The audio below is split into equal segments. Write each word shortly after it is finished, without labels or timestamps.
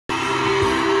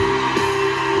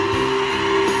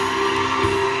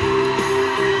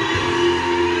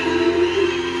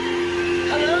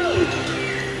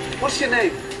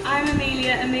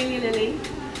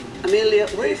Amelia,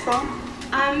 where are you from?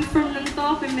 I'm from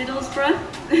Nunthorpe in Middlesbrough.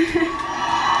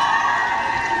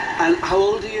 And how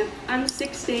old are you? I'm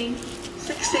 16.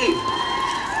 16?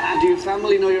 And do your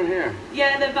family know you're here?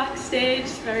 Yeah, they're backstage,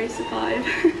 very supportive.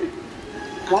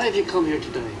 Why have you come here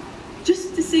today?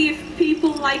 Just to see if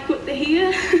people like what they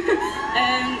hear.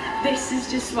 This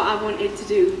is just what I wanted to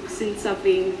do since I've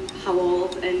been how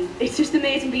old, and it's just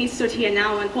amazing being stood here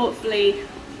now, and hopefully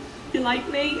you like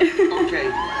me.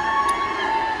 Okay.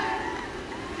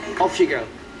 Off you go.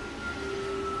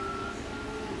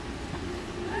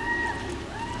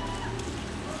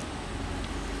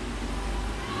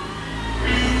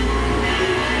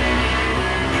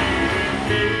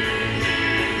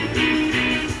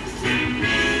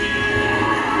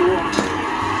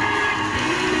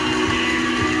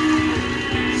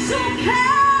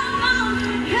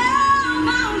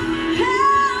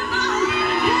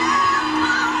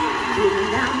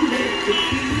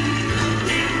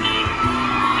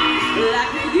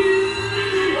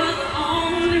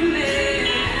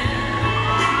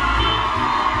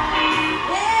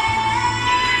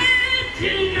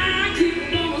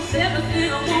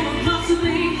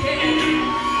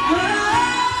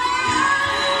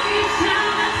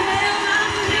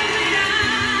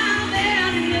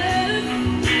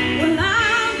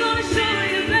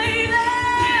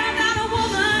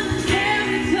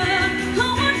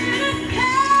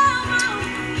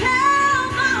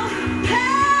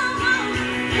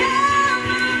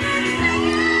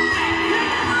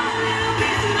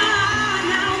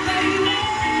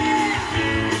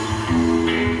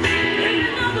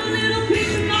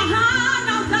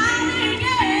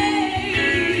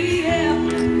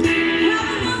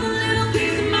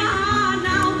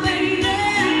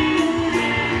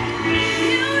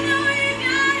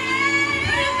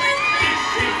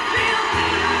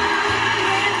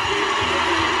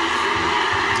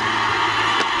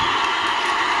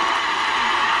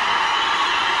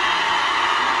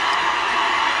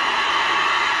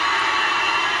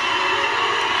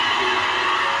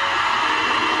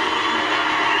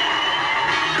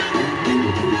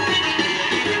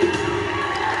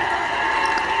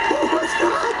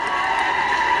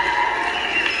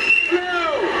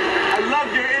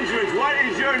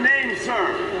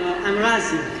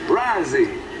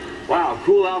 Wow,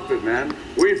 cool outfit, man.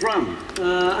 Where are you from?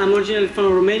 I'm originally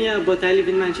from Romania, but I live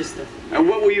in Manchester. And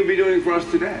what will you be doing for us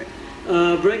today?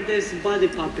 Breakdance body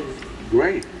popping.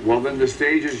 Great. Well, then the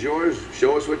stage is yours.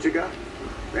 Show us what you got.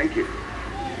 Thank you.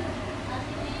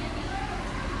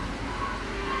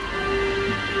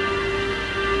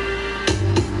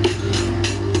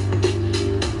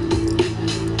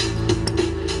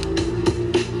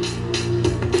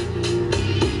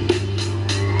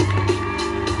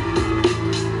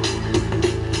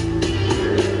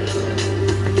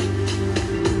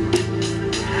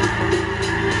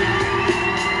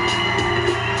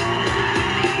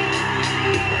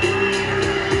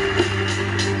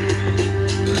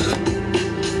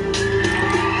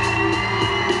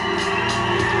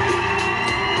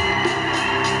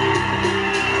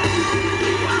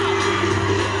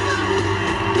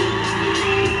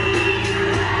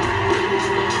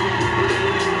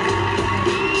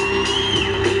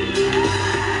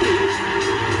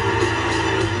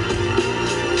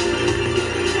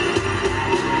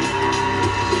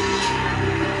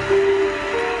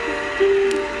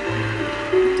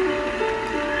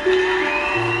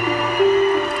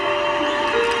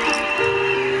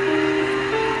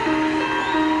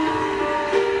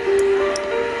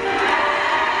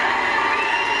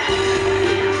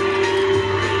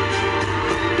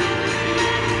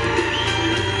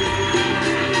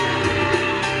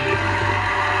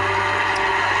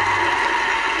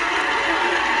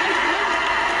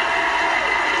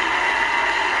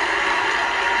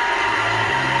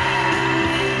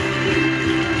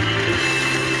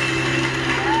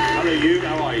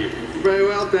 Very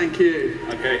well, thank you.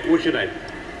 Okay, what's your name?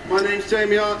 My name's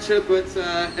Jamie Archer, but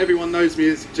everyone knows me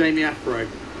as Jamie Afro.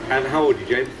 And how old are you,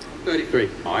 James? 33.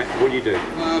 All right, what do you do?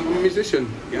 I'm a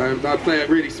musician. Yeah. I play at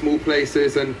really small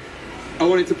places, and I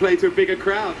wanted to play to a bigger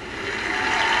crowd.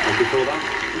 And before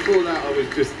that? Before that, I was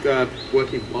just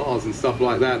working bars and stuff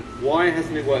like that. Why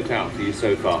hasn't it worked out for you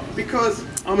so far? Because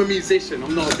I'm a musician,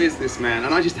 I'm not a businessman,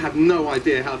 and I just have no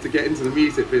idea how to get into the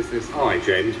music business. All right,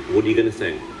 James, what are you going to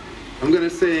sing? I'm going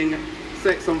to sing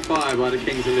Sex on Fire by the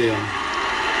Kings of Leon.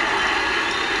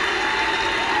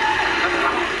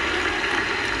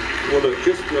 Well, look,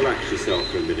 just relax yourself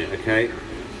for a minute, okay?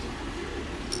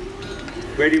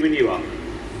 Ready when you are.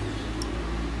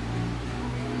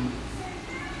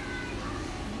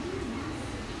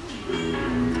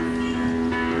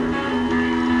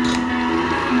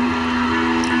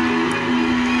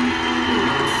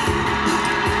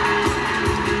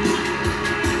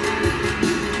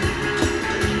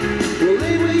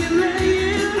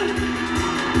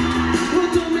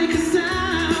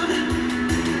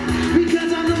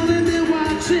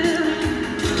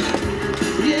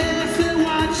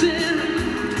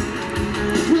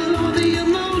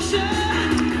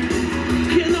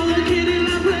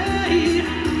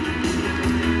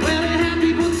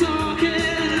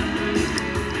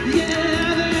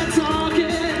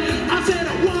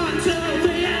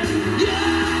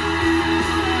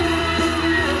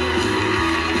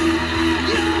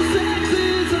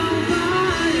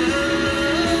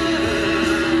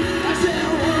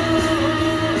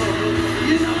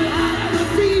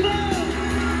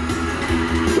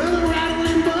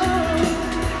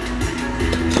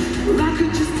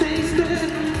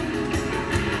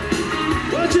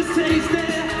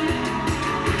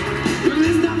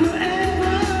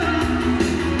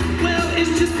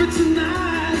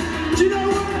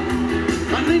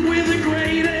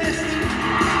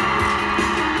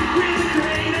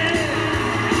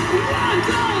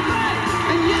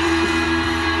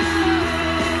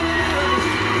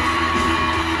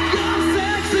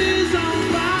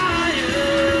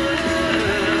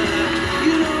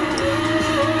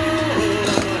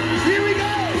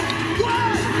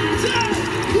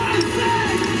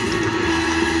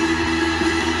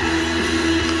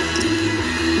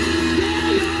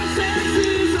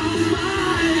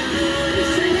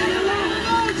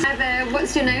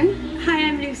 What's your name? Hi,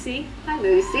 I'm Lucy. Hi,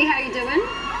 Lucy. How you doing?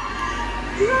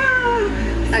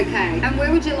 Okay. And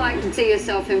where would you like to see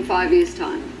yourself in 5 years'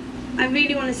 time? I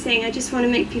really want to sing. I just want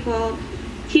to make people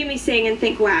hear me sing and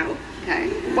think, wow. Okay.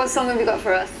 What song have you got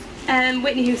for us?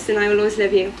 Whitney Houston, I Will Always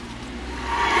Love You.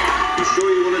 You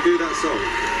sure you want to do that song?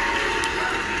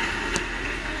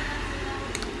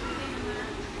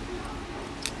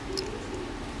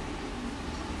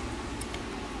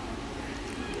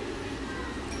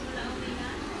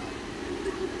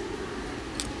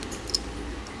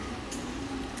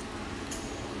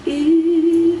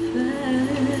 If I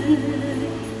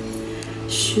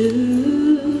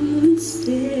should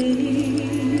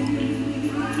stay,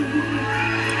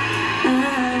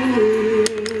 I will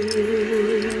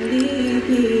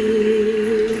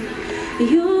be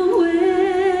your way,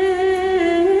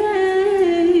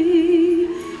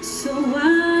 so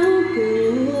I'll go,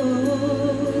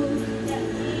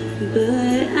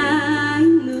 but I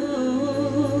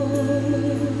know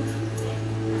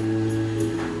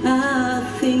I'll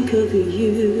think of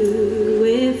you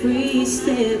every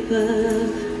step of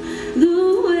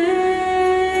the way.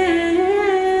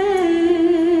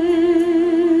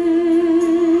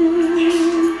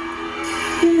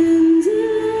 And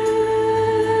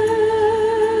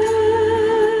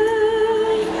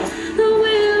I will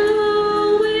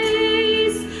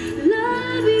always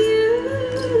love you.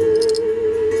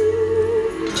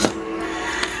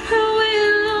 I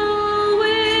will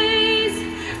always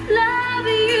love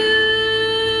you.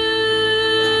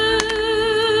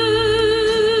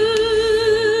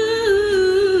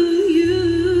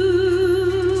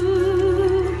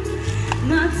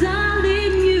 My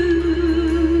darling, you.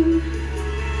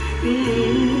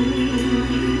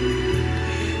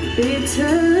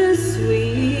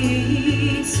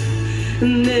 Bittersweet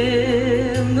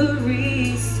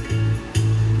memories.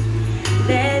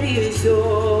 That is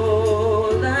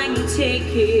all I'm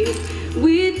taking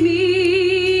with me.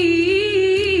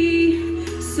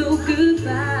 So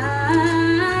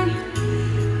goodbye.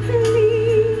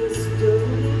 Please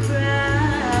don't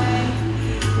cry.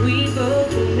 We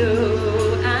both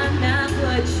know I'm not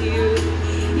what you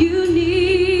need.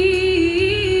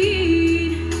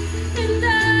 And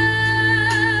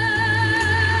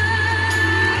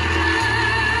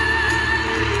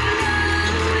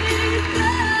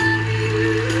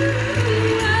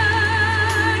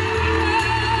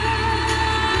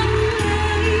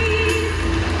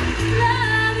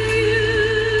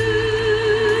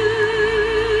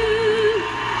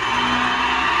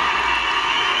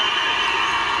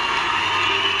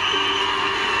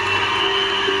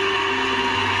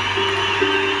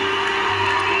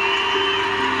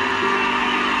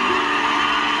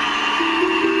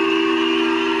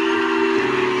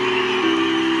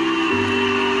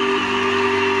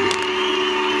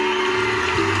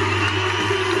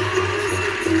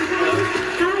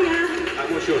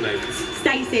What's your name?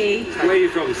 Stacey. Where are you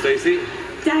from, Stacey?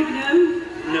 Dagenham.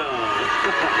 No.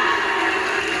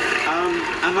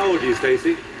 And how old are you,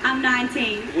 Stacey? I'm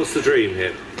 19. What's the dream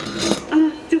here?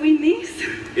 To win this?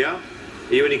 Yeah?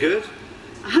 Are you any good?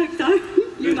 I hope so.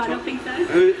 You might not think so.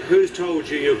 Who's told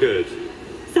you you're good?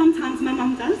 Sometimes my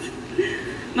mum does.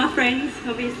 My friends,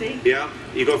 obviously. Yeah?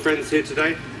 You got friends here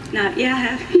today? No, yeah, I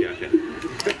have. Yeah, okay.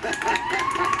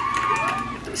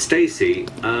 Stacey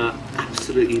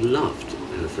absolutely loved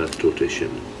her first audition.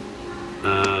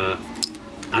 I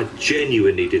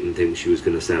genuinely didn't think she was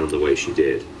going to sound the way she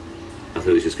did. I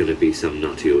thought it was just going to be some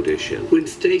nutty audition. When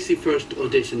Stacey first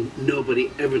auditioned, nobody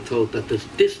ever thought that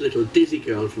this little dizzy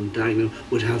girl from Dagenham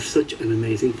would have such an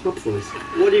amazing pop voice.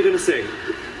 What are you going to sing?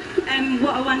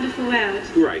 What a Wonderful World.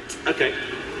 Great, okay.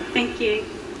 Thank you.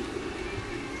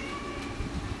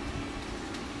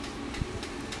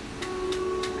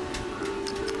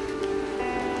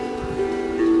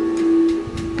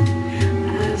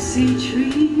 I see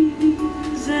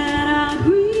trees that are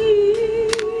green,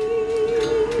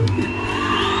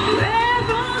 red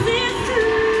roses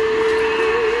too.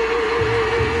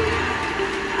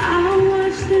 I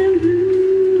watch them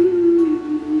bloom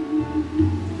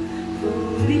for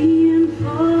me and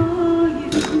for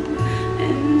you,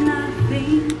 and I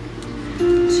think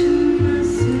to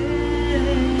myself,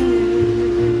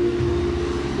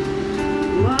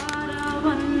 what a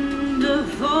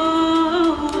wonderful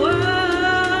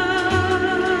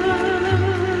world.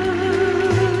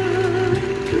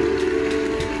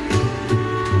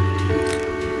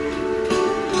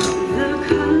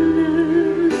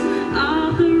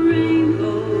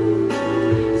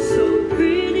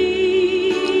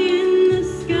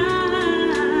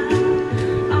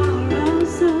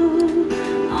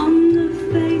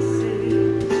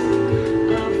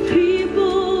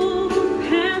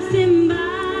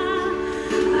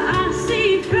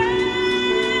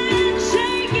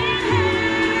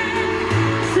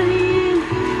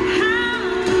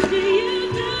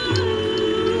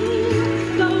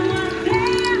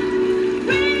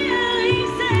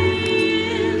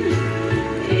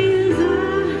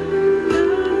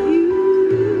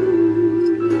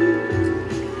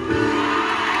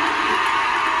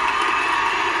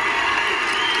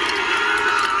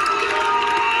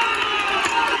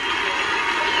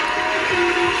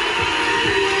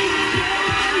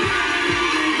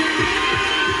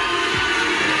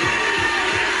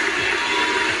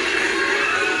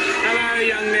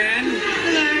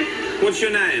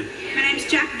 name's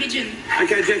Jack Vidgen.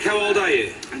 Okay, Jack, how old are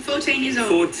you? I'm 14 years old.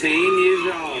 14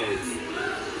 years old.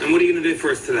 And what are you going to do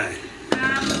for us today?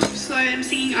 So I'm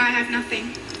singing I Have Nothing.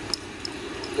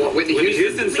 What, Whitney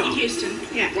Houston song? Whitney Houston,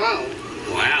 yeah. Wow.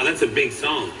 Wow, that's a big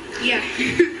song. Yeah.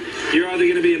 You're either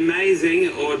going to be amazing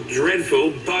or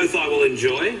dreadful. Both I will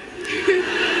enjoy.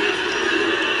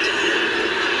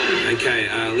 Okay,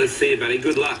 let's see you, buddy.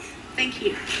 Good luck. Thank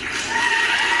you.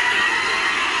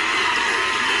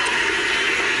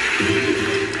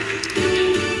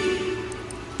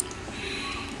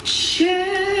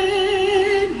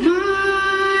 Shed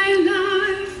my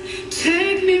life,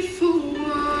 take me for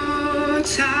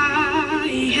what I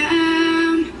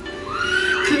am,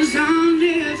 'cause I'll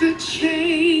never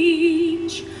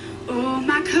change all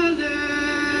my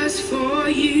colors for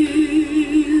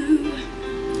you.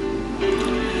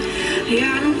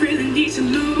 Yeah, I don't really need to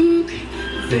look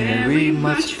very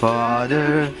much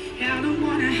farther. I don't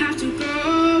wanna have to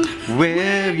go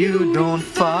where you don't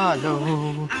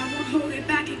follow. I won't hold it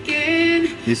back again.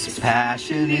 This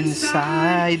passion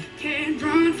inside, Can't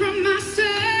run from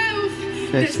myself.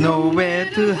 there's nowhere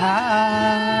to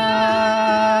hide.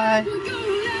 We're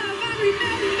gonna love and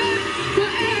remember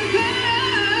forever.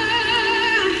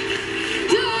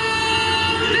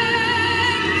 Don't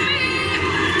make me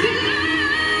be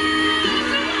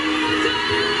lost one more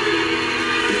time.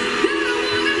 I don't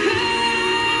wanna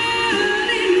hurt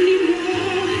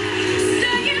anymore.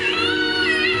 Stay in my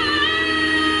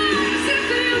arms if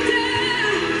you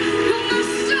dare. I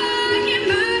must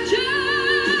imagine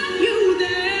you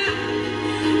there.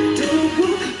 Don't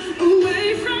walk away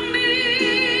from me.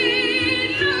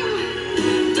 No,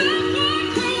 don't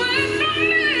walk away from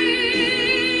me.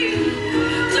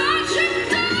 Don't you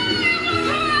dare walk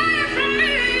away from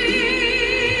me.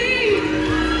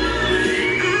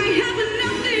 I have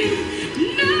nothing,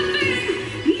 nothing,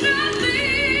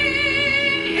 nothing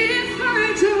if I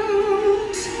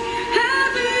don't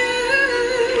have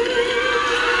you.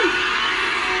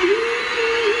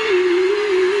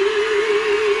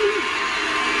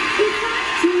 If I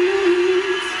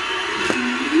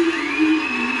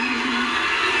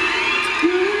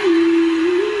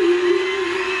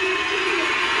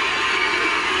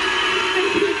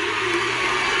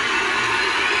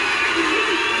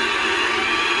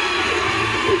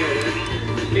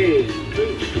Hey,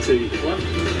 3, 2, 1.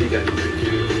 Here you go.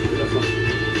 That's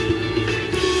one.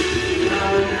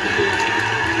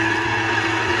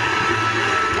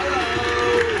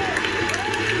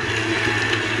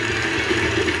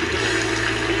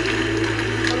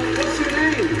 What's your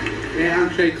name? I'm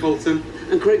Craig Colton.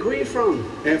 And Craig, where are you from?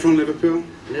 From Liverpool.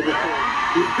 Liverpool.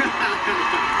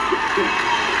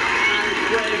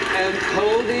 And Craig, how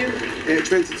old are you?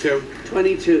 22.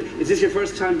 22. Is this your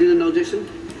first time doing an audition?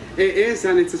 It is,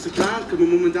 and it's a surprise because my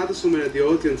mum and dad are somewhere at the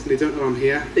audience and they don't know I'm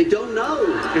here. They don't know.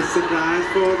 It's a surprise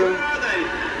for them. Where are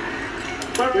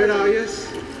they? Where are you?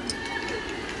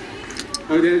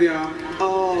 Oh, there they are.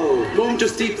 Oh. Mum,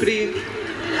 just deep breathe.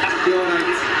 You're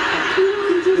alright.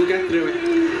 We'll get through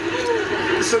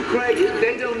it. So Craig,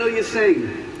 they don't know you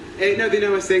sing. No, they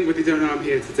know I sing, but they don't know I'm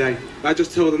here today. I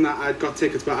just told them that I'd got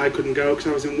tickets, but I couldn't go because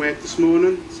I was in work this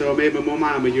morning. So I made my mum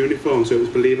iron my uniform, so it was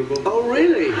believable. Oh,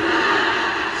 really?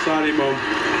 Sorry, Mum.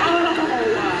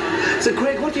 Oh, wow. So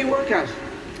Craig, what do you work at?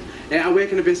 I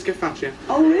work in a biscuit factory.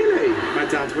 Oh, really? My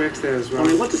dad works there as well. I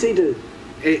mean, what does he do?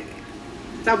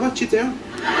 Dad, what you do?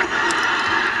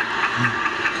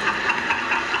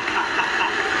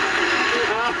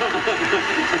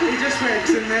 He just works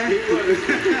in there.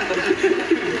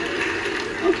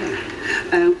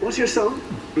 Okay. What's your song?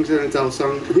 It's an Adele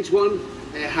song. Which one?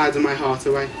 Hiding My Heart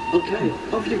Away. Okay,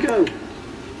 off you go.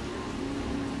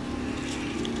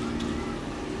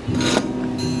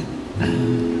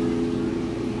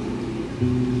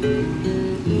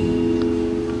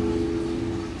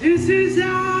 This is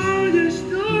how the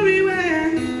story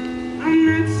went. I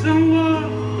met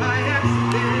someone by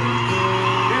accident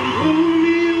and pulled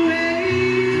me away.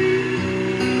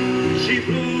 She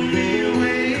pulled me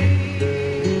away.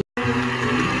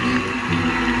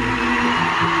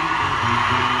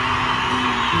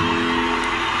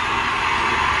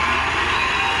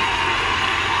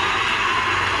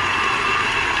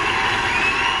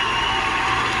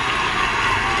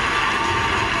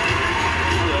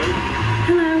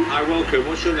 Hello, Hi, welcome.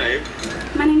 What's your name?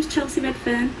 my name's Chelsea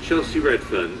Redfern. Chelsea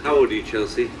Redfern. How old are you,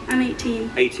 Chelsea? I'm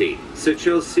 18. 18. So,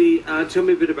 Chelsea, tell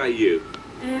me a bit about you.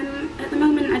 At the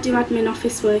moment I do admin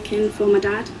office working for my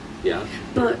dad, Yeah.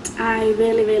 but I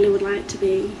really would like to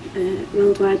be a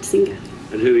worldwide singer.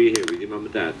 And who are you here with? Your mum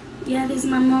and dad? Yeah, there's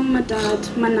my mum, my dad,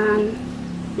 my nan.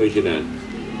 Where's your nan?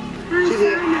 Hi, She's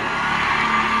here. Simon.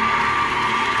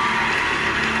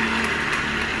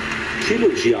 She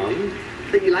looks young.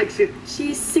 I think he likes you.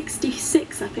 She's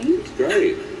 66, I think. It's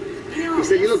great. He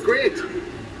said you look great.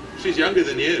 She's younger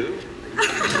than you.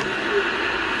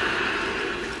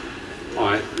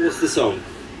 Alright, what's the song?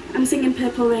 I'm singing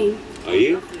Purple Rain. Are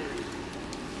you?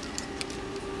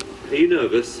 Are you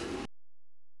nervous?